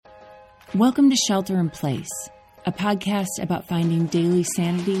Welcome to Shelter in Place, a podcast about finding daily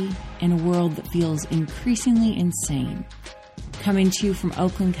sanity in a world that feels increasingly insane. Coming to you from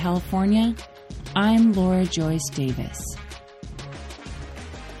Oakland, California, I'm Laura Joyce Davis.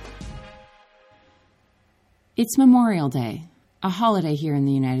 It's Memorial Day, a holiday here in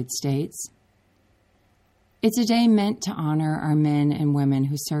the United States. It's a day meant to honor our men and women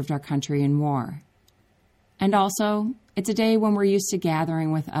who served our country in war. And also, it's a day when we're used to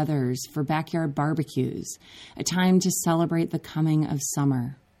gathering with others for backyard barbecues, a time to celebrate the coming of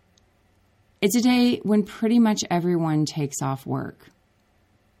summer. It's a day when pretty much everyone takes off work.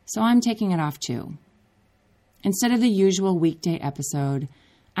 So I'm taking it off too. Instead of the usual weekday episode,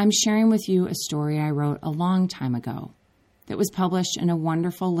 I'm sharing with you a story I wrote a long time ago that was published in a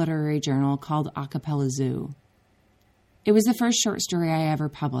wonderful literary journal called Acapella Zoo. It was the first short story I ever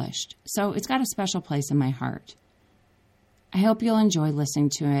published, so it's got a special place in my heart. I hope you'll enjoy listening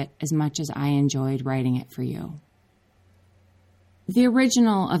to it as much as I enjoyed writing it for you. The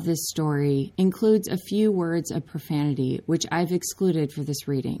original of this story includes a few words of profanity, which I've excluded for this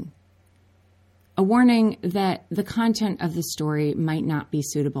reading. A warning that the content of the story might not be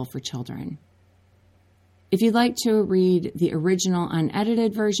suitable for children. If you'd like to read the original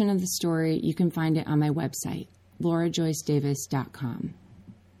unedited version of the story, you can find it on my website, laurajoycedavis.com.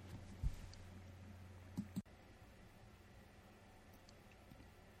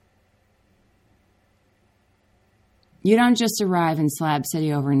 You don't just arrive in Slab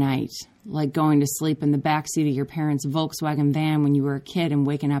City overnight, like going to sleep in the backseat of your parents' Volkswagen van when you were a kid and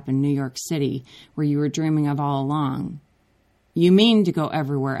waking up in New York City, where you were dreaming of all along. You mean to go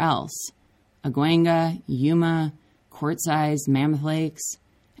everywhere else. Aguanga, Yuma, Quartzize, Mammoth Lakes.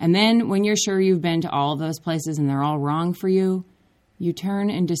 And then, when you're sure you've been to all of those places and they're all wrong for you, you turn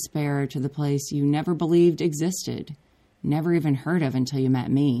in despair to the place you never believed existed, never even heard of until you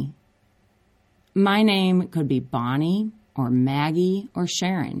met me. My name could be Bonnie, or Maggie, or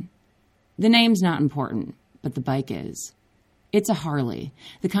Sharon. The name's not important, but the bike is. It's a Harley,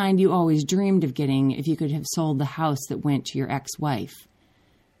 the kind you always dreamed of getting if you could have sold the house that went to your ex-wife.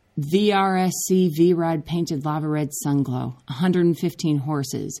 VRSC V-Rod painted lava red sunglow, 115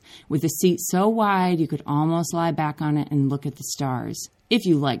 horses, with a seat so wide you could almost lie back on it and look at the stars, if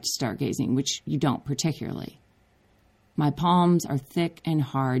you liked stargazing, which you don't particularly. My palms are thick and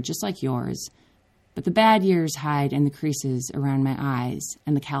hard, just like yours, but the bad years hide in the creases around my eyes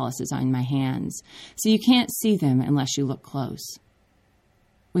and the calluses on my hands, so you can't see them unless you look close.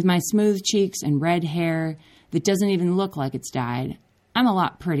 With my smooth cheeks and red hair that doesn't even look like it's dyed, I'm a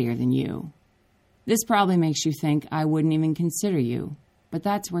lot prettier than you. This probably makes you think I wouldn't even consider you, but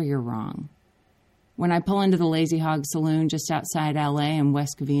that's where you're wrong. When I pull into the Lazy Hog Saloon just outside LA in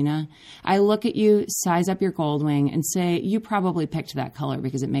West Covina, I look at you, size up your Goldwing, and say you probably picked that color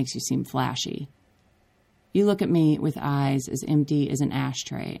because it makes you seem flashy. You look at me with eyes as empty as an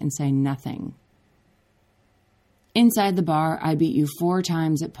ashtray and say nothing. Inside the bar, I beat you 4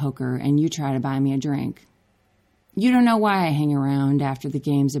 times at poker and you try to buy me a drink. You don't know why I hang around after the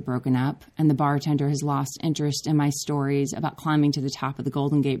games have broken up and the bartender has lost interest in my stories about climbing to the top of the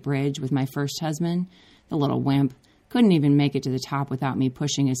Golden Gate Bridge with my first husband. The little wimp couldn't even make it to the top without me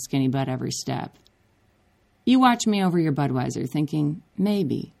pushing his skinny butt every step. You watch me over your Budweiser thinking,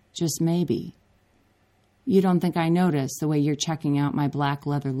 maybe, just maybe. You don't think I notice the way you're checking out my black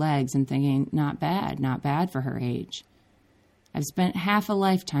leather legs and thinking, not bad for her age. I've spent half a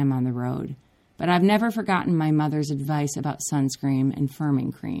lifetime on the road, but I've never forgotten my mother's advice about sunscreen and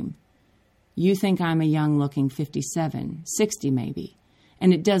firming cream. You think I'm a young-looking 57, 60 maybe,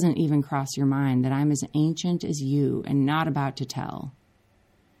 and it doesn't even cross your mind that I'm as ancient as you and not about to tell.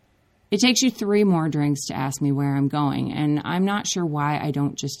 It takes you 3 more drinks to ask me where I'm going, and I'm not sure why I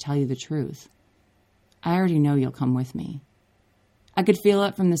don't just tell you the truth. I already know you'll come with me. I could feel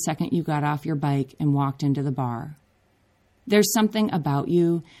it from the second you got off your bike and walked into the bar. There's something about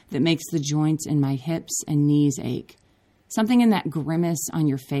you that makes the joints in my hips and knees ache. Something in that grimace on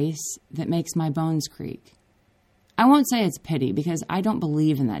your face that makes my bones creak. I won't say it's pity because I don't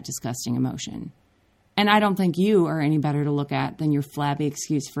believe in that disgusting emotion. And I don't think you are any better to look at than your flabby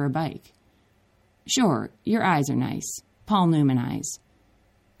excuse for a bike. Sure, your eyes are nice. Paul Newman eyes.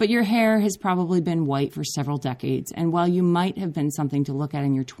 But your hair has probably been white for several decades, and while you might have been something to look at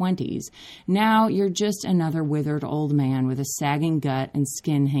in your 20s, now you're just another withered old man with a sagging gut and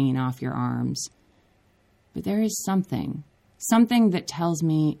skin hanging off your arms. But there is something that tells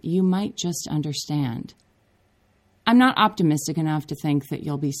me you might just understand. I'm not optimistic enough to think that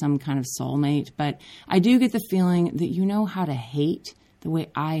you'll be some kind of soulmate, but I do get the feeling that you know how to hate the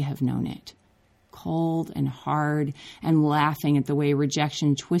way I have known it. cold and hard and laughing at the way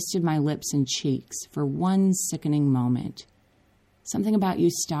rejection twisted my lips and cheeks for one sickening moment. Something about you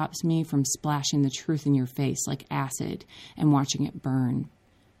stops me from splashing the truth in your face like acid and watching it burn.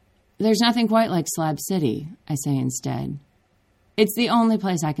 There's nothing quite like Slab City, I say instead. It's the only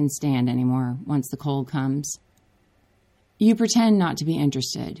place I can stand anymore once the cold comes. You pretend not to be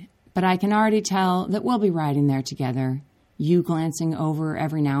interested, but I can already tell that we'll be riding there together, you glancing over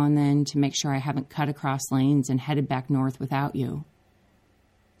every now and then to make sure I haven't cut across lanes and headed back north without you.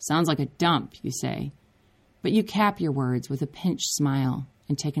 Sounds like a dump, you say, but you cap your words with a pinched smile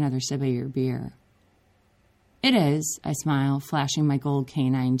and take another sip of your beer. It is, I smile, flashing my gold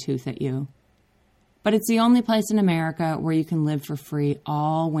canine tooth at you. But it's the only place in America where you can live for free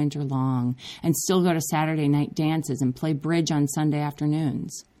all winter long and still go to Saturday night dances and play bridge on Sunday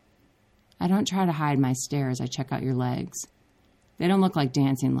afternoons. I don't try to hide my stare as I check out your legs. They don't look like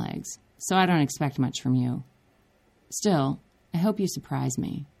dancing legs, so I don't expect much from you. Still, I hope you surprise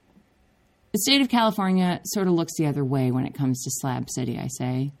me. The state of California sort of looks the other way when it comes to Slab City, I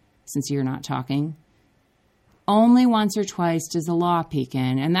say, since you're not talking. Only once or twice does the law peek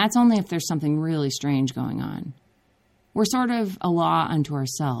in, and that's only if there's something really strange going on. We're sort of a law unto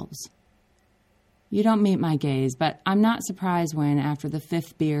ourselves. You don't meet my gaze, but I'm not surprised when, after the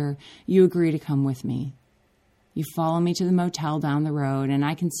 5th beer, you agree to come with me. You follow me to the motel down the road, and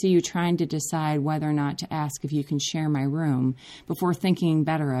I can see you trying to decide whether or not to ask if you can share my room before thinking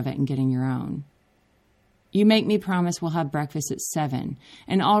better of it and getting your own. You make me promise we'll have breakfast at 7,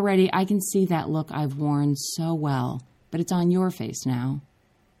 and already I can see that look I've worn so well, but it's on your face now.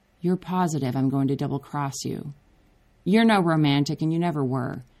 You're positive I'm going to double-cross you. You're no romantic, and you never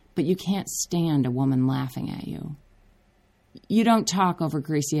were, but you can't stand a woman laughing at you. You don't talk over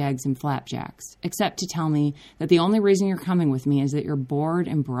greasy eggs and flapjacks, except to tell me that the only reason you're coming with me is that you're bored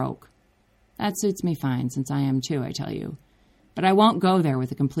and broke. That suits me fine, since I am too, I tell you. But I won't go there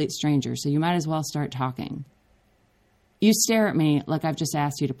with a complete stranger, so you might as well start talking. You stare at me like I've just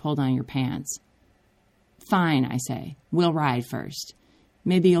asked you to pull down your pants. Fine, I say. We'll ride first.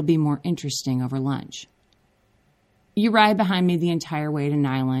 Maybe you'll be more interesting over lunch. You ride behind me the entire way to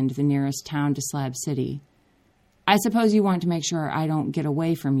Nyland, the nearest town to Slab City. I suppose you want to make sure I don't get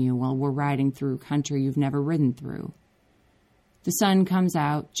away from you while we're riding through country you've never ridden through. The sun comes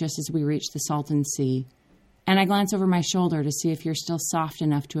out just as we reach the Salton Sea, and I glance over my shoulder to see if you're still soft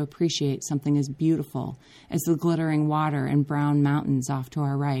enough to appreciate something as beautiful as the glittering water and brown mountains off to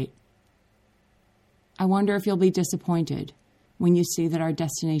our right. I wonder if you'll be disappointed when you see that our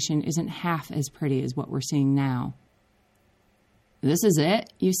destination isn't half as pretty as what we're seeing now. This is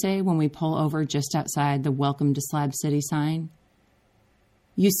it, you say when we pull over just outside the Welcome to Slab City sign.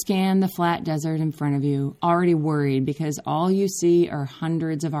 You scan the flat desert in front of you, already worried because all you see are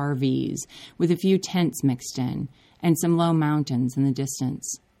hundreds of RVs with a few tents mixed in and some low mountains in the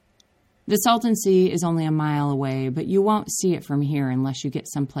distance. The Salton Sea is only a mile away, but you won't see it from here unless you get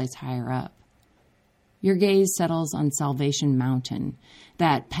someplace higher up. Your gaze settles on Salvation Mountain,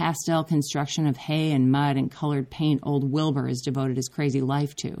 that pastel construction of hay and mud and colored paint old Wilbur has devoted his crazy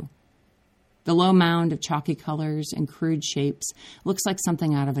life to. The low mound of chalky colors and crude shapes looks like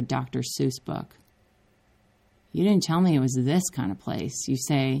something out of a Dr. Seuss book. You didn't tell me it was this kind of place, you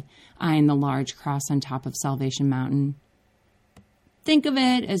say, eyeing the large cross on top of Salvation Mountain. Think of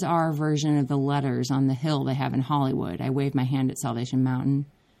it as our version of the letters on the hill they have in Hollywood. I wave my hand at Salvation Mountain.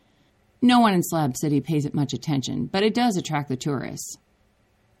 No one in Slab City pays it much attention, but it does attract the tourists.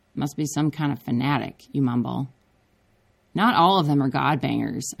 Must be some kind of fanatic, you mumble. Not all of them are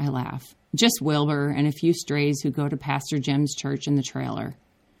godbangers, I laugh. Just Wilbur and a few strays who go to Pastor Jim's church in the trailer.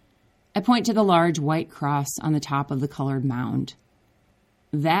 I point to the large white cross on the top of the colored mound.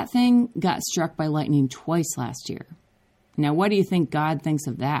 That thing got struck by lightning twice last year. Now, what do you think God thinks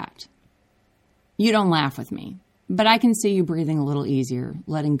of that? You don't laugh with me, but I can see you breathing a little easier,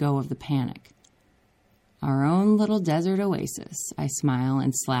 letting go of the panic. Our own little desert oasis, I smile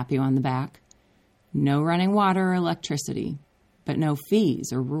and slap you on the back. No running water or electricity, but no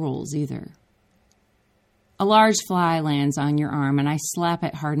fees or rules either. A large fly lands on your arm, and I slap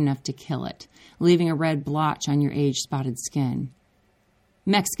it hard enough to kill it, leaving a red blotch on your age-spotted skin.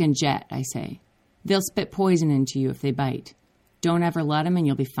 Mexican jet, I say. They'll spit poison into you if they bite. Don't ever let them, and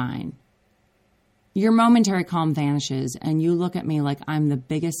you'll be fine. Your momentary calm vanishes, and you look at me like I'm the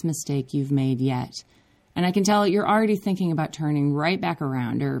biggest mistake you've made yet. And I can tell you're already thinking about turning right back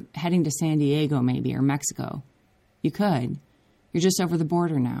around, or heading to San Diego maybe, or Mexico. You could. You're just over the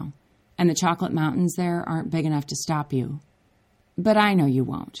border now, and the chocolate mountains there aren't big enough to stop you. But I know you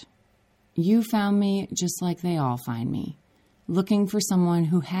won't. You found me just like they all find me, looking for someone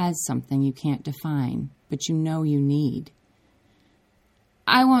who has something you can't define, but you know you need.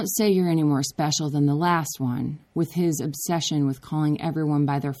 I won't say you're any more special than the last one, with his obsession with calling everyone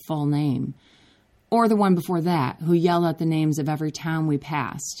by their full name, or the one before that, who yelled out the names of every town we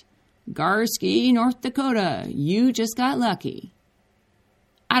passed. Garsky, North Dakota, you just got lucky.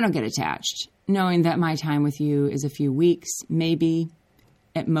 I don't get attached, knowing that my time with you is a few weeks, maybe,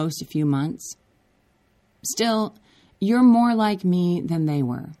 at most a few months. Still, you're more like me than they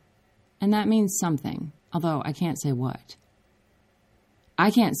were, and that means something, although I can't say what.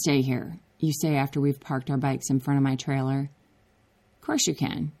 I can't stay here, you say after we've parked our bikes in front of my trailer. Of course you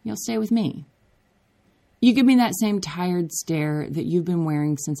can. You'll stay with me. You give me that same tired stare that you've been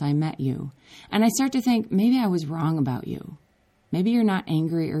wearing since I met you, and I start to think maybe I was wrong about you. Maybe you're not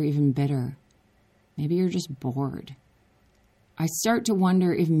angry or even bitter. Maybe you're just bored. I start to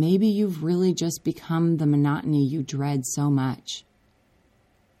wonder if maybe you've really just become the monotony you dread so much.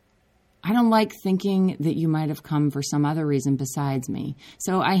 I don't like thinking that you might have come for some other reason besides me,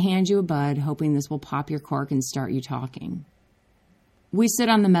 so I hand you a bud, hoping this will pop your cork and start you talking. We sit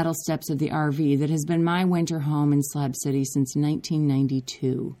on the metal steps of the RV that has been my winter home in Slab City since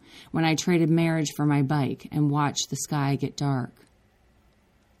 1992, when I traded marriage for my bike and watched the sky get dark.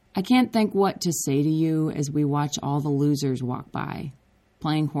 I can't think what to say to you as we watch all the losers walk by,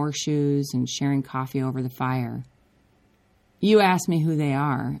 playing horseshoes and sharing coffee over the fire. You ask me who they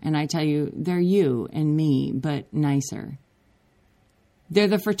are, and I tell you they're you and me, but nicer. They're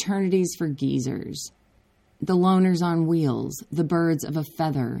the fraternities for geezers, the loners on wheels, the birds of a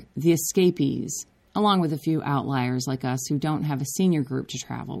feather, the escapees, along with a few outliers like us who don't have a senior group to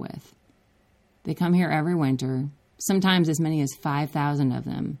travel with. They come here every winter, sometimes as many as 5,000 of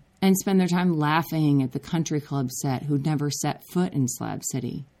them, and spend their time laughing at the country club set who'd never set foot in Slab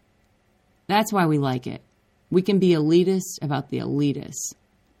City. That's why we like it. We can be elitist about the elitists.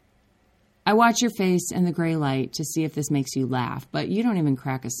 I watch your face in the gray light to see if this makes you laugh, but you don't even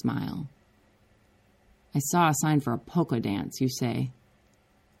crack a smile. I saw a sign for a polka dance, you say.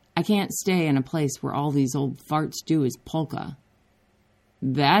 I can't stay in a place where all these old farts do is polka.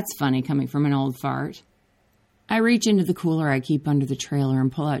 That's funny coming from an old fart. I reach into the cooler I keep under the trailer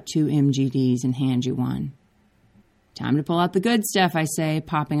and pull out 2 MGDs and hand you one. Time to pull out the good stuff, I say,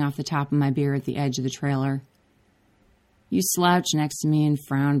 popping off the top of my beer at the edge of the trailer. You slouch next to me and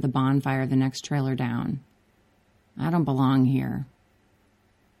frown at the bonfire the next trailer down. I don't belong here.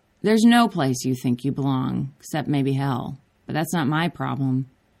 There's no place you think you belong, except maybe hell. But that's not my problem.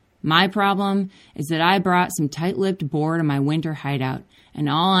 My problem is that I brought some tight-lipped boar to my winter hideout, and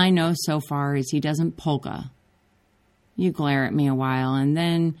all I know so far is he doesn't polka. You glare at me a while, and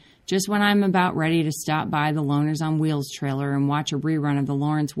then, just when I'm about ready to stop by the Loners on Wheels trailer and watch a rerun of the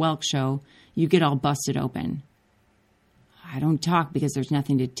Lawrence Welk show, you get all busted open. I don't talk because there's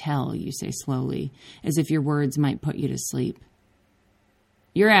nothing to tell, you say slowly, as if your words might put you to sleep.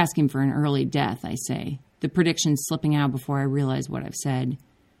 You're asking for an early death, I say, the prediction slipping out before I realize what I've said.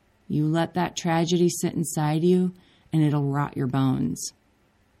 You let that tragedy sit inside you, and it'll rot your bones.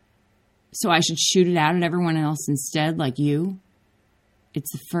 So I should shoot it out at everyone else instead, like you?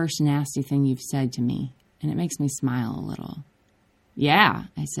 It's the first nasty thing you've said to me, and it makes me smile a little. Yeah,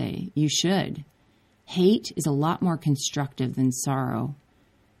 I say, you should. Hate is a lot more constructive than sorrow.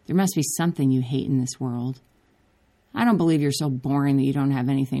 There must be something you hate in this world. I don't believe you're so boring that you don't have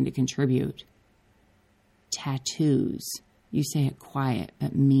anything to contribute. Tattoos. You say it quiet,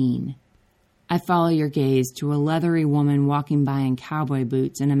 but mean. I follow your gaze to a leathery woman walking by in cowboy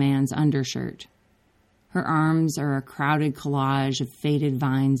boots and a man's undershirt. Her arms are a crowded collage of faded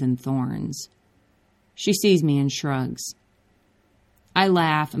vines and thorns. She sees me and shrugs. I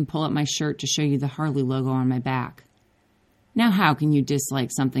laugh and pull up my shirt to show you the Harley logo on my back. Now how can you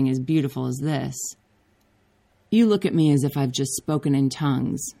dislike something as beautiful as this? You look at me as if I've just spoken in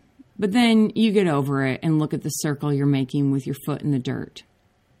tongues, but then you get over it and look at the circle you're making with your foot in the dirt.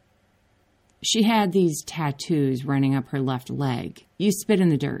 She had these tattoos running up her left leg. You spit in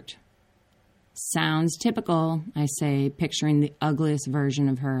the dirt. Sounds typical, I say, picturing the ugliest version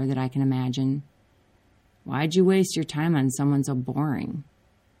of her that I can imagine. Why'd you waste your time on someone so boring?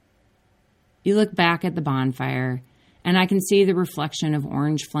 You look back at the bonfire, and I can see the reflection of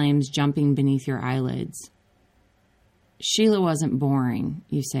orange flames jumping beneath your eyelids. Sheila wasn't boring,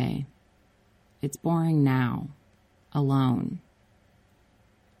 you say. It's boring now. Alone.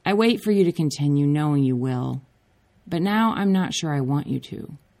 I wait for you to continue, knowing you will, but now I'm not sure I want you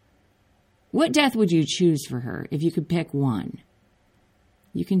to. What death would you choose for her if you could pick one?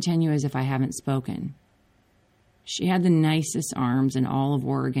 You continue as if I haven't spoken. She had the nicest arms in all of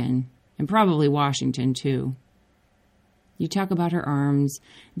Oregon, and probably Washington, too. You talk about her arms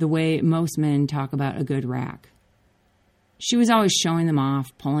the way most men talk about a good rack. She was always showing them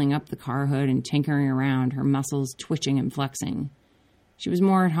off, pulling up the car hood and tinkering around, her muscles twitching and flexing. She was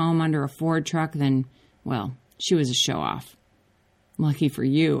more at home under a Ford truck than, well, she was a show-off. Lucky for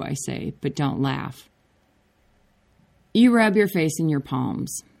you, I say, but don't laugh. You rub your face in your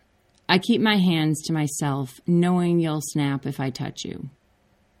palms. I keep my hands to myself, knowing you'll snap if I touch you.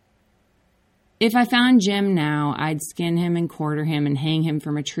 If I found Jim now, I'd skin him and quarter him and hang him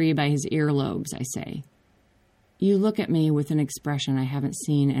from a tree by his earlobes, I say. You look at me with an expression I haven't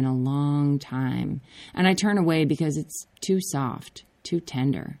seen in a long time, and I turn away because it's too soft, too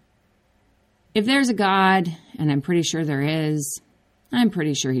tender. If there's a God, and I'm pretty sure there is, I'm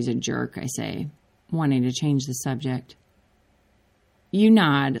pretty sure he's a jerk, I say, wanting to change the subject. You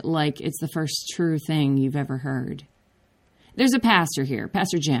nod like it's the first true thing you've ever heard. There's a pastor here,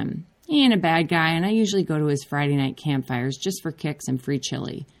 Pastor Jim. He ain't a bad guy, and I usually go to his Friday night campfires just for kicks and free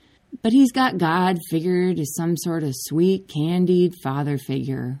chili. But he's got God figured as some sort of sweet, candied father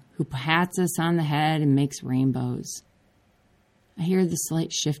figure who pats us on the head and makes rainbows. I hear the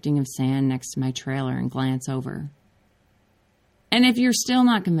slight shifting of sand next to my trailer and glance over. And if you're still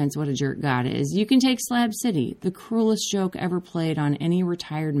not convinced what a jerk God is, you can take Slab City, the cruelest joke ever played on any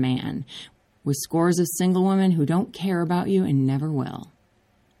retired man, with scores of single women who don't care about you and never will.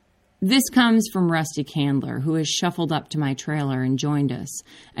 This comes from Rusty Candler, who has shuffled up to my trailer and joined us,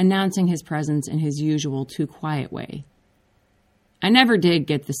 announcing his presence in his usual too-quiet way. I never did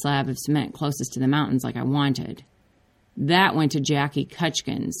get the slab of cement closest to the mountains like I wanted. That went to Jackie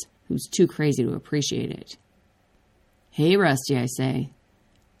Kutchkins, who's too crazy to appreciate it. Hey, Rusty, I say.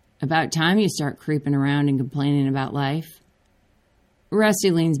 About time you start creeping around and complaining about life.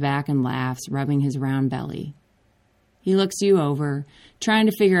 Rusty leans back and laughs, rubbing his round belly. He looks you over, trying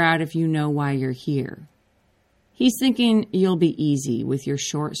to figure out if you know why you're here. He's thinking you'll be easy with your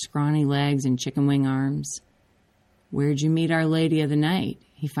short, scrawny legs and chicken wing arms. Where'd you meet Our Lady of the Night?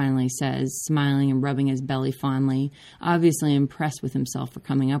 He finally says, smiling and rubbing his belly fondly, obviously impressed with himself for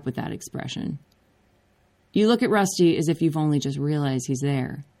coming up with that expression. You look at Rusty as if you've only just realized he's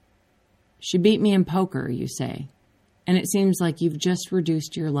there. She beat me in poker, you say. And it seems like you've just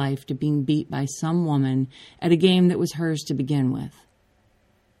reduced your life to being beat by some woman at a game that was hers to begin with.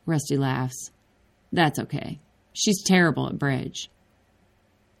 Rusty laughs. That's okay. She's terrible at bridge.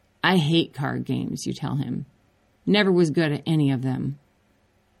 I hate card games, you tell him. Never was good at any of them.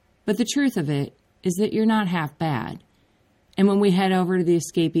 But the truth of it is that you're not half bad. And when we head over to the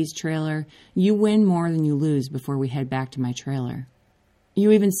escapees trailer, you win more than you lose before we head back to my trailer.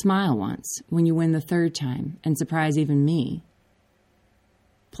 You even smile once when you win the third time and surprise even me.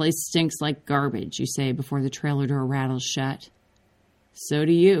 Place stinks like garbage, you say before the trailer door rattles shut. So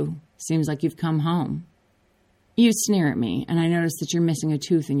do you. Seems like you've come home. You sneer at me, and I notice that you're missing a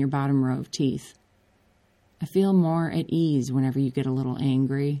tooth in your bottom row of teeth. I feel more at ease whenever you get a little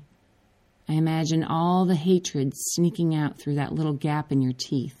angry. I imagine all the hatred sneaking out through that little gap in your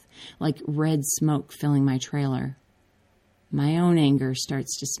teeth, like red smoke filling my trailer. My own anger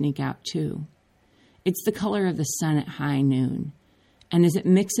starts to sneak out, too. It's the color of the sun at high noon. And as it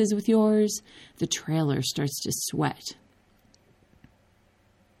mixes with yours, the trailer starts to sweat.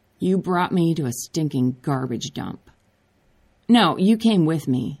 You brought me to a stinking garbage dump. No, you came with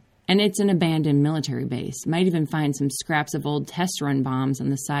me. And it's an abandoned military base. Might even find some scraps of old test run bombs on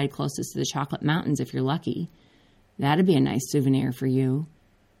the side closest to the Chocolate Mountains if you're lucky. That'd be a nice souvenir for you.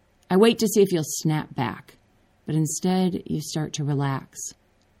 I wait to see if you'll snap back. But instead, you start to relax.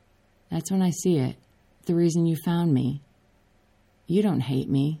 That's when I see it, the reason you found me. You don't hate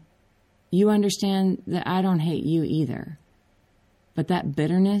me. You understand that I don't hate you either. But that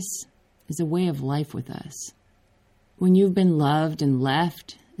bitterness is a way of life with us. When you've been loved and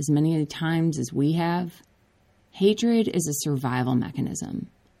left as many times as we have, hatred is a survival mechanism.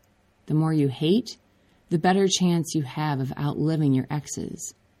 The more you hate, the better chance you have of outliving your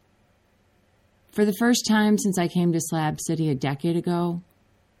exes. For the first time since I came to Slab City a decade ago,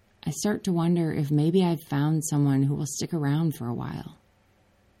 I start to wonder if maybe I've found someone who will stick around for a while.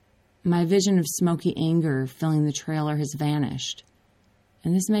 My vision of smoky anger filling the trailer has vanished,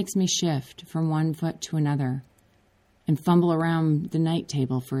 and this makes me shift from one foot to another and fumble around the night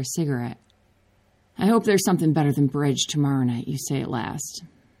table for a cigarette. I hope there's something better than bridge tomorrow night, you say at last.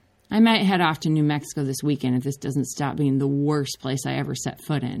 I might head off to New Mexico this weekend if this doesn't stop being the worst place I ever set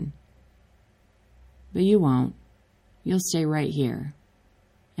foot in. But you won't. You'll stay right here.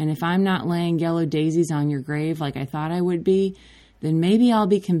 And if I'm not laying yellow daisies on your grave like I thought I would be, then maybe I'll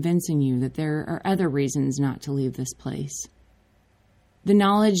be convincing you that there are other reasons not to leave this place. The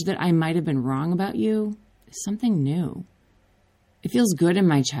knowledge that I might have been wrong about you is something new. It feels good in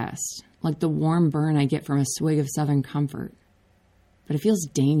my chest, like the warm burn I get from a swig of Southern Comfort. But it feels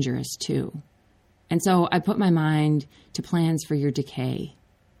dangerous, too. And so I put my mind to plans for your decay.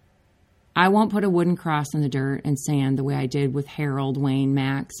 I won't put a wooden cross in the dirt and sand the way I did with Harold, Wayne,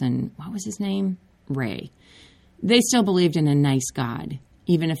 Max, and what was his name? Ray. They still believed in a nice God,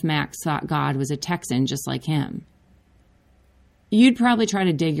 even if Max thought God was a Texan just like him. You'd probably try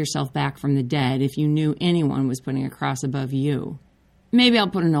to dig yourself back from the dead if you knew anyone was putting a cross above you. Maybe I'll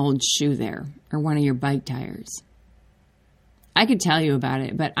put an old shoe there, or one of your bike tires. I could tell you about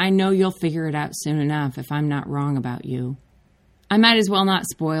it, but I know you'll figure it out soon enough if I'm not wrong about you. I might as well not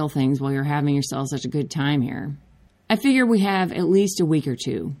spoil things while you're having yourself such a good time here. I figure we have at least a week or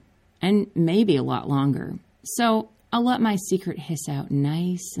two, and maybe a lot longer. So I'll let my secret hiss out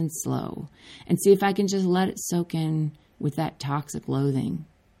nice and slow, and see if I can just let it soak in with that toxic loathing.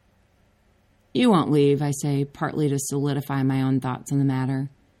 You won't leave, I say, partly to solidify my own thoughts on the matter.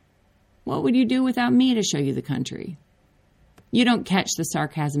 What would you do without me to show you the country? You don't catch the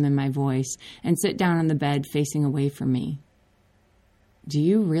sarcasm in my voice and sit down on the bed facing away from me. Do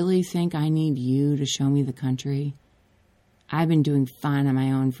you really think I need you to show me the country? I've been doing fine on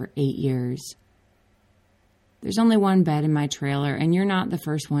my own for 8 years. There's only one bed in my trailer, and you're not the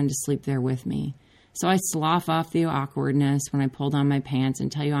first one to sleep there with me. So I slough off the awkwardness when I pull down my pants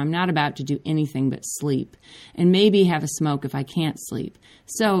and tell you I'm not about to do anything but sleep, and maybe have a smoke if I can't sleep,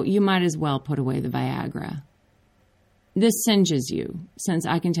 so you might as well put away the Viagra. This singes you, since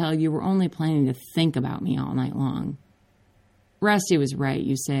I can tell you were only planning to think about me all night long. Rusty was right,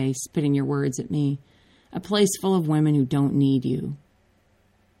 you say, spitting your words at me. A place full of women who don't need you.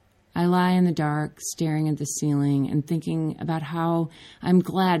 I lie in the dark, staring at the ceiling and thinking about how I'm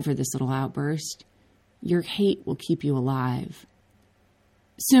glad for this little outburst. Your hate will keep you alive.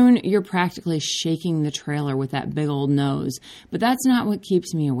 Soon, you're practically shaking the trailer with that big old nose, but that's not what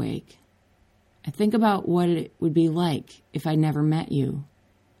keeps me awake. I think about what it would be like if I never met you,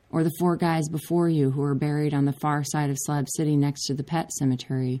 or the 4 guys before you who are buried on the far side of Slab City next to the pet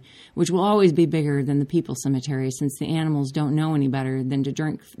cemetery, which will always be bigger than the people cemetery since the animals don't know any better than to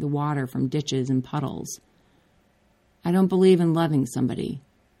drink the water from ditches and puddles. I don't believe in loving somebody.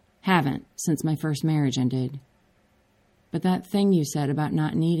 Haven't since my first marriage ended. But that thing you said about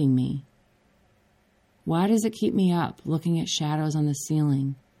not needing me. Why does it keep me up, looking at shadows on the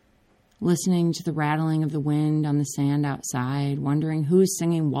ceiling? Listening to the rattling of the wind on the sand outside, wondering who's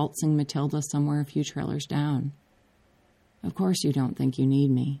singing Waltzing Matilda somewhere a few trailers down. Of course you don't think you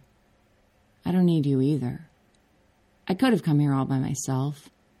need me. I don't need you either. I could have come here all by myself.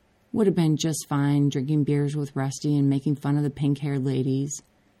 Would have been just fine drinking beers with Rusty and making fun of the pink-haired ladies.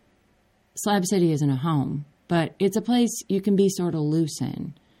 Slab City isn't a home, but it's a place you can be sort of loose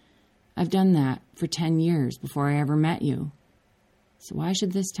in. I've done that for 10 years before I ever met you. So why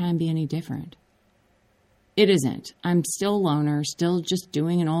should this time be any different? It isn't. I'm still a loner, still just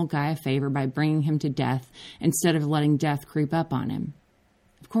doing an old guy a favor by bringing him to death instead of letting death creep up on him.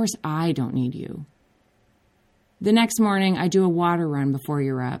 Of course I don't need you. The next morning, I do a water run before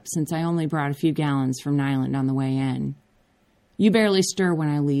you're up, since I only brought a few gallons from Nyland on the way in. You barely stir when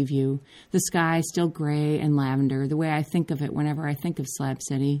I leave you, the sky still gray and lavender, the way I think of it whenever I think of Slab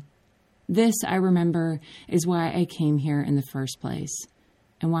City. This, I remember, is why I came here in the first place,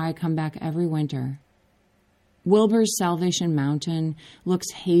 and why I come back every winter. Wilbur's Salvation Mountain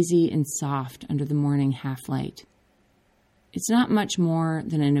looks hazy and soft under the morning half-light. It's not much more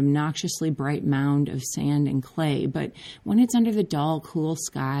than an obnoxiously bright mound of sand and clay, but when it's under the dull, cool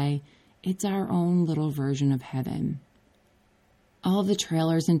sky, it's our own little version of heaven. All the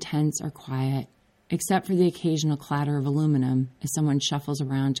trailers and tents are quiet, except for the occasional clatter of aluminum as someone shuffles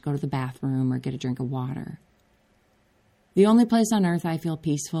around to go to the bathroom or get a drink of water. The only place on earth I feel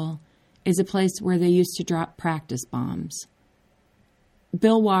peaceful is a place where they used to drop practice bombs.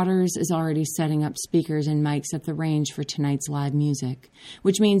 Bill Waters is already setting up speakers and mics at the range for tonight's live music,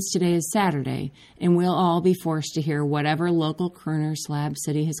 which means today is Saturday, and we'll all be forced to hear whatever local crooner Slab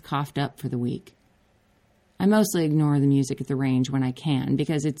City has coughed up for the week. I mostly ignore the music at the range when I can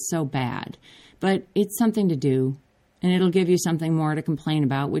because it's so bad, but it's something to do, and it'll give you something more to complain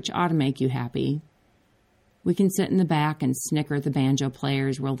about, which ought to make you happy. We can sit in the back and snicker at the banjo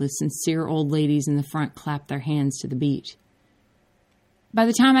players while the sincere old ladies in the front clap their hands to the beat. By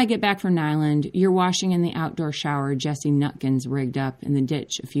the time I get back from Nyland, you're washing in the outdoor shower Jesse Nutkins rigged up in the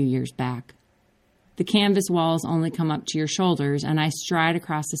ditch a few years back. The canvas walls only come up to your shoulders, and I stride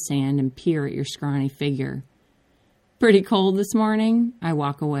across the sand and peer at your scrawny figure. Pretty cold this morning? I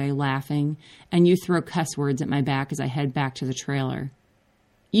walk away, laughing, and you throw cuss words at my back as I head back to the trailer.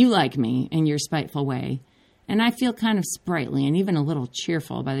 You like me, in your spiteful way, and I feel kind of sprightly and even a little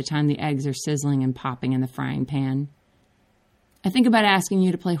cheerful by the time the eggs are sizzling and popping in the frying pan. I think about asking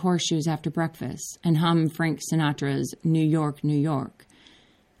you to play horseshoes after breakfast and hum Frank Sinatra's New York, New York.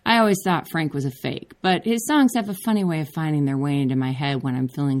 I always thought Frank was a fake, but his songs have a funny way of finding their way into my head when I'm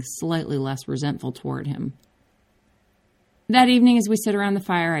feeling slightly less resentful toward him. That evening, as we sit around the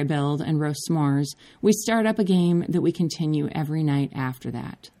fire I build and roast s'mores, we start up a game that we continue every night after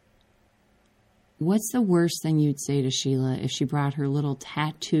that. What's the worst thing you'd say to Sheila if she brought her little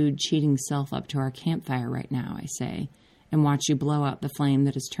tattooed, cheating self up to our campfire right now, I say, and watch you blow out the flame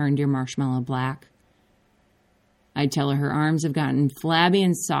that has turned your marshmallow black? I'd tell her arms have gotten flabby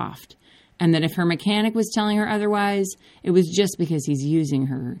and soft, and that if her mechanic was telling her otherwise, it was just because he's using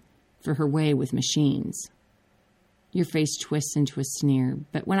her for her way with machines. Your face twists into a sneer,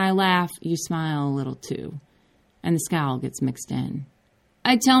 but when I laugh, you smile a little too, and the scowl gets mixed in.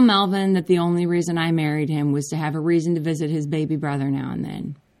 I'd tell Melvin that the only reason I married him was to have a reason to visit his baby brother now and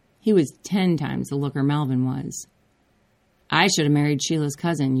then. He was 10 times the looker Melvin was. I should have married Sheila's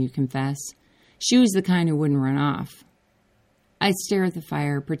cousin, you confess. She was the kind who wouldn't run off. I stare at the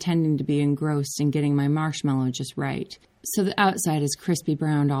fire, pretending to be engrossed in getting my marshmallow just right, so the outside is crispy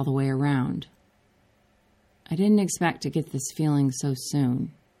browned all the way around. I didn't expect to get this feeling so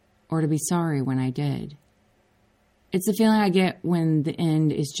soon, or to be sorry when I did. It's the feeling I get when the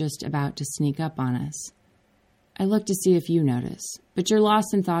end is just about to sneak up on us. I look to see if you notice, but you're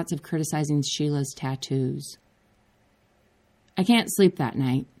lost in thoughts of criticizing Sheila's tattoos. I can't sleep that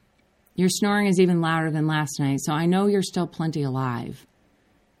night. Your snoring is even louder than last night, so I know you're still plenty alive.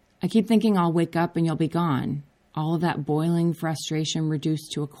 I keep thinking I'll wake up and you'll be gone. All of that boiling frustration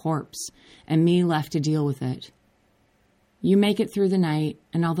reduced to a corpse, and me left to deal with it. You make it through the night,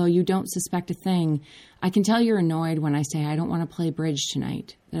 and although you don't suspect a thing, I can tell you're annoyed when I say I don't want to play bridge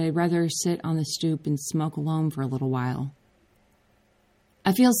tonight, that I'd rather sit on the stoop and smoke alone for a little while.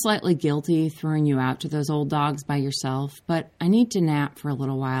 I feel slightly guilty throwing you out to those old dogs by yourself, but I need to nap for a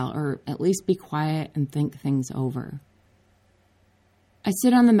little while, or at least be quiet and think things over. I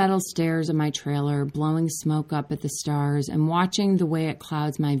sit on the metal stairs of my trailer, blowing smoke up at the stars and watching the way it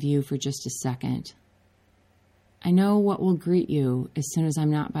clouds my view for just a second. I know what will greet you as soon as I'm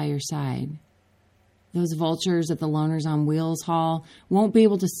not by your side. Those vultures at the Loners on Wheels Hall won't be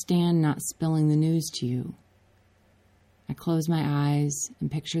able to stand not spilling the news to you. I close my eyes and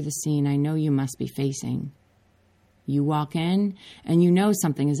picture the scene I know you must be facing. You walk in, and you know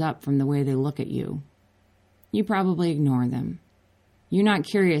something is up from the way they look at you. You probably ignore them. You're not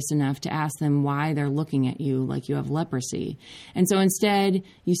curious enough to ask them why they're looking at you like you have leprosy, and so instead,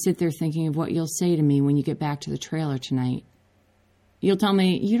 you sit there thinking of what you'll say to me when you get back to the trailer tonight. You'll tell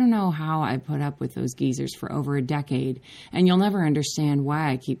me you don't know how I put up with those geezers for over a decade, and you'll never understand why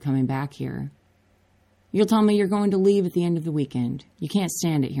I keep coming back here. You'll tell me you're going to leave at the end of the weekend. You can't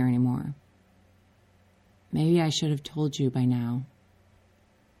stand it here anymore. Maybe I should have told you by now.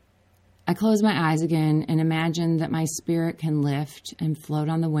 I close my eyes again and imagine that my spirit can lift and float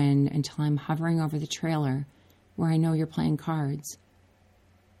on the wind until I'm hovering over the trailer where I know you're playing cards.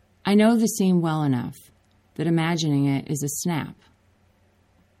 I know the scene well enough that imagining it is a snap.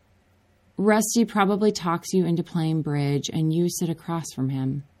 Rusty probably talks you into playing bridge and you sit across from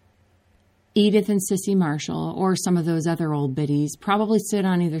him. Edith and Sissy Marshall, or some of those other old biddies, probably sit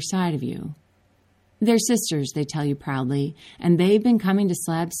on either side of you. They're sisters, they tell you proudly, and they've been coming to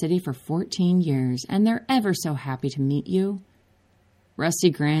Slab City for 14 years, and they're ever so happy to meet you. Rusty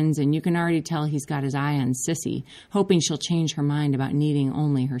grins, and you can already tell he's got his eye on Sissy, hoping she'll change her mind about needing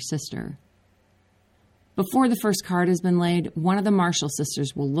only her sister. Before the first card has been laid, one of the Marshall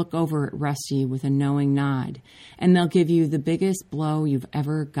sisters will look over at Rusty with a knowing nod, and they'll give you the biggest blow you've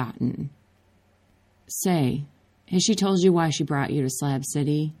ever gotten. Say, has she told you why she brought you to Slab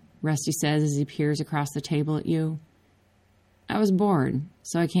City? Rusty says as he peers across the table at you. I was bored,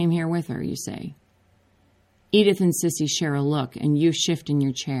 so I came here with her, you say. Edith and Sissy share a look, and you shift in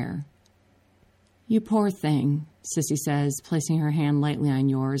your chair. You poor thing, Sissy says, placing her hand lightly on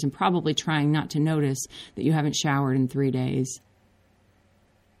yours and probably trying not to notice that you haven't showered in 3 days.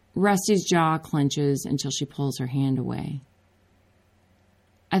 Rusty's jaw clenches until she pulls her hand away.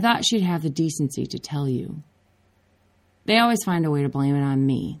 I thought she'd have the decency to tell you. They always find a way to blame it on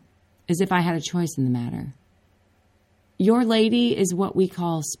me, as if I had a choice in the matter. Your lady is what we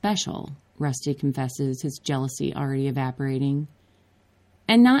call special, Rusty confesses, his jealousy already evaporating.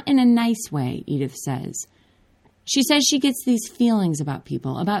 And not in a nice way, Edith says. She says she gets these feelings about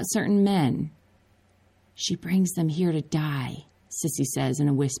people, about certain men. She brings them here to die, Sissy says in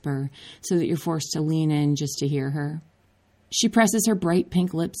a whisper, so that you're forced to lean in just to hear her. She presses her bright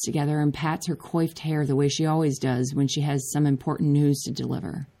pink lips together and pats her coiffed hair the way she always does when she has some important news to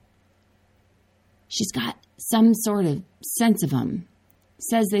deliver. She's got some sort of sense of them.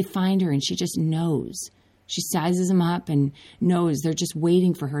 Says they find her and she just knows. She sizes them up and knows they're just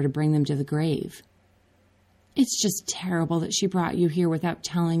waiting for her to bring them to the grave. It's just terrible that she brought you here without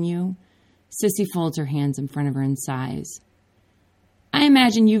telling you. Sissy folds her hands in front of her and sighs. I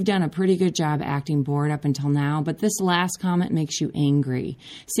imagine you've done a pretty good job acting bored up until now, but this last comment makes you angry,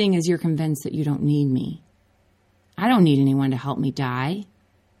 seeing as you're convinced that you don't need me. I don't need anyone to help me die.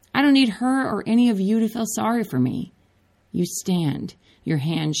 I don't need her or any of you to feel sorry for me. You stand, your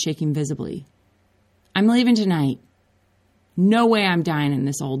hands shaking visibly. I'm leaving tonight. No way I'm dying in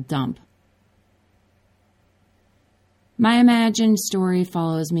this old dump. My imagined story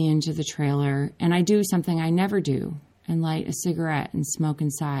follows me into the trailer, and I do something I never do, and light a cigarette and smoke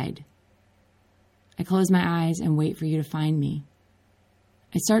inside. I close my eyes and wait for you to find me.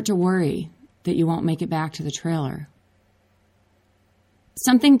 I start to worry that you won't make it back to the trailer.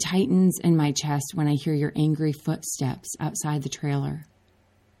 Something tightens in my chest when I hear your angry footsteps outside the trailer.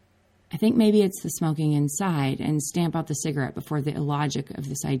 I think maybe it's the smoking inside and stamp out the cigarette before the illogic of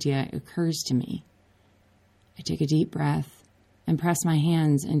this idea occurs to me. I take a deep breath and press my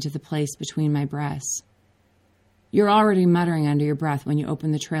hands into the place between my breasts. You're already muttering under your breath when you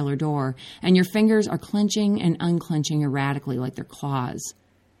open the trailer door, and your fingers are clenching and unclenching erratically like they're claws.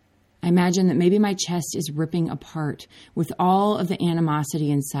 I imagine that maybe my chest is ripping apart with all of the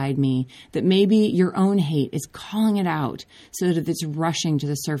animosity inside me, that maybe your own hate is calling it out so that it's rushing to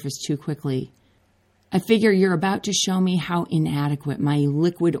the surface too quickly. I figure you're about to show me how inadequate my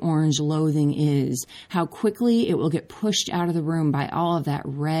liquid orange loathing is, how quickly it will get pushed out of the room by all of that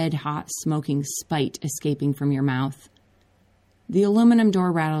red-hot smoking spite escaping from your mouth. The aluminum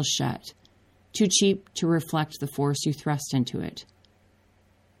door rattles shut, too cheap to reflect the force you thrust into it.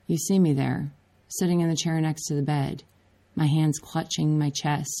 You see me there, sitting in the chair next to the bed, my hands clutching my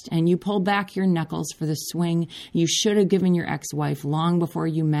chest, and you pull back your knuckles for the swing you should have given your ex-wife long before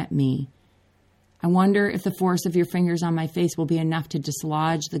you met me. I wonder if the force of your fingers on my face will be enough to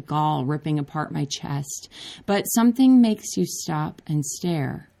dislodge the gall ripping apart my chest, but something makes you stop and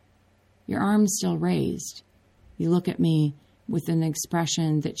stare. Your arm's still raised. You look at me with an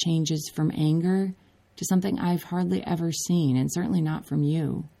expression that changes from anger to something I've hardly ever seen, and certainly not from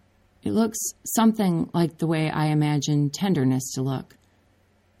you. It looks something like the way I imagine tenderness to look.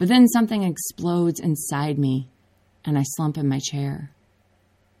 But then something explodes inside me, and I slump in my chair.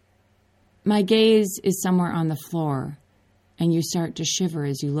 My gaze is somewhere on the floor, and you start to shiver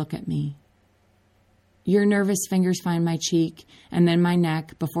as you look at me. Your nervous fingers find my cheek, and then my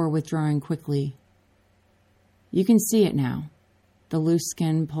neck before withdrawing quickly. You can see it now. The loose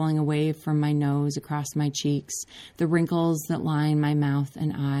skin pulling away from my nose across my cheeks, the wrinkles that line my mouth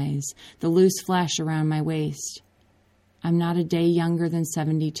and eyes, the loose flesh around my waist. I'm not a day younger than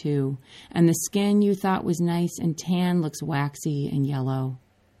 72, and the skin you thought was nice and tan looks waxy and yellow.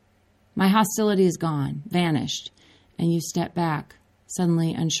 My hostility is gone, vanished, and you step back,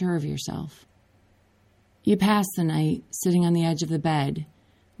 suddenly unsure of yourself. You pass the night sitting on the edge of the bed,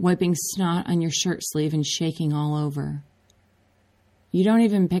 wiping snot on your shirt sleeve and shaking all over. You don't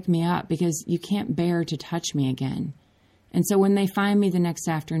even pick me up because you can't bear to touch me again. And so when they find me the next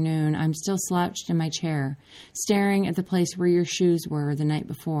afternoon, I'm still slouched in my chair, staring at the place where your shoes were the night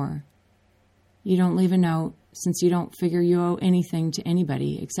before. You don't leave a note, since you don't figure you owe anything to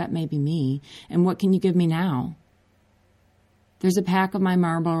anybody except maybe me, and what can you give me now? There's a pack of my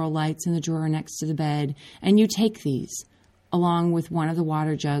Marlboro Lights in the drawer next to the bed, and you take these, along with one of the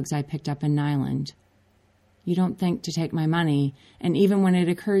water jugs I picked up in Nyland. You don't think to take my money, and even when it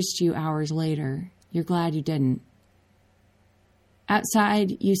occurs to you hours later, you're glad you didn't.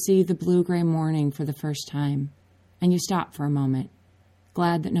 Outside, you see the blue-gray morning for the first time, and you stop for a moment,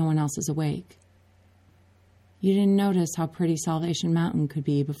 glad that no one else is awake. You didn't notice how pretty Salvation Mountain could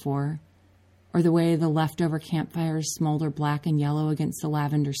be before, or the way the leftover campfires smolder black and yellow against the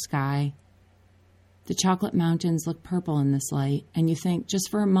lavender sky. The chocolate mountains look purple in this light, and you think,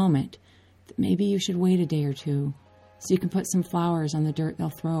 just for a moment, that maybe you should wait a day or two so you can put some flowers on the dirt they'll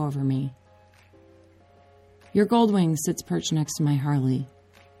throw over me. Your Goldwing sits perched next to my Harley,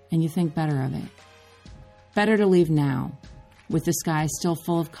 and you think better of it. Better to leave now, with the sky still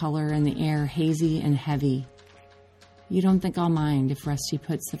full of color and the air hazy and heavy. You don't think I'll mind if Rusty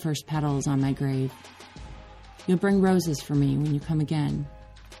puts the first petals on my grave. You'll bring roses for me when you come again.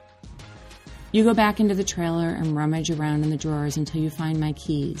 You go back into the trailer and rummage around in the drawers until you find my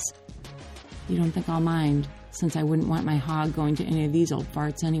keys. You don't think I'll mind, since I wouldn't want my hog going to any of these old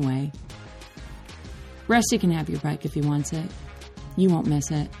farts anyway. Rusty can have your bike if he wants it. You won't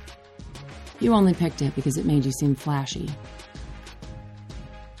miss it. You only picked it because it made you seem flashy.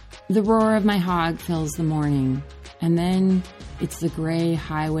 The roar of my hog fills the morning, and then it's the gray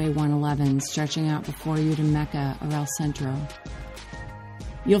Highway 111 stretching out before you to Mecca or El Centro.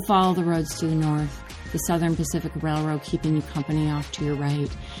 You'll follow the roads to the north, the Southern Pacific Railroad keeping you company off to your right,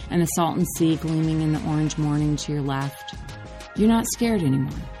 and the Salton Sea gleaming in the orange morning to your left. You're not scared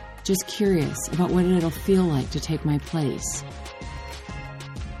anymore, just curious about what it'll feel like to take my place.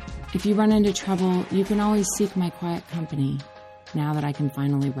 If you run into trouble, you can always seek my quiet company, now that I can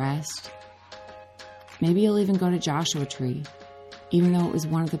finally rest. Maybe you'll even go to Joshua Tree, even though it was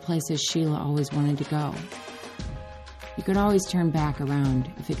one of the places Sheila always wanted to go. You could always turn back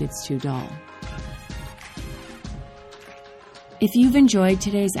around if it gets too dull. If you've enjoyed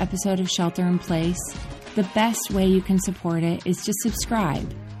today's episode of Shelter in Place, the best way you can support it is to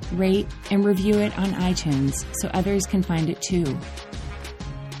subscribe, rate, and review it on iTunes so others can find it too.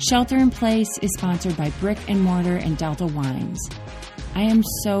 Shelter in Place is sponsored by Brick and Mortar and Delta Wines. I am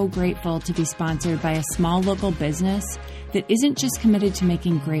so grateful to be sponsored by a small local business that isn't just committed to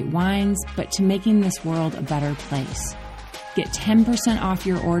making great wines, but to making this world a better place. Get 10% off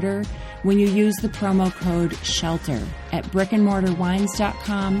your order when you use the promo code SHELTER at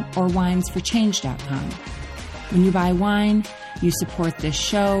brickandmortarwines.com or winesforchange.com. When you buy wine, you support this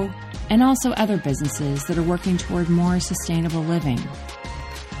show and also other businesses that are working toward more sustainable living.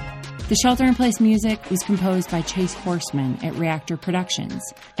 The Shelter in Place music was composed by Chase Horseman at Reactor Productions,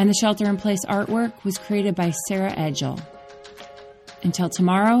 and the Shelter in Place artwork was created by Sarah Edgel. Until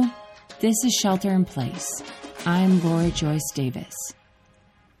tomorrow, this is Shelter in Place. I'm Laura Joyce Davis.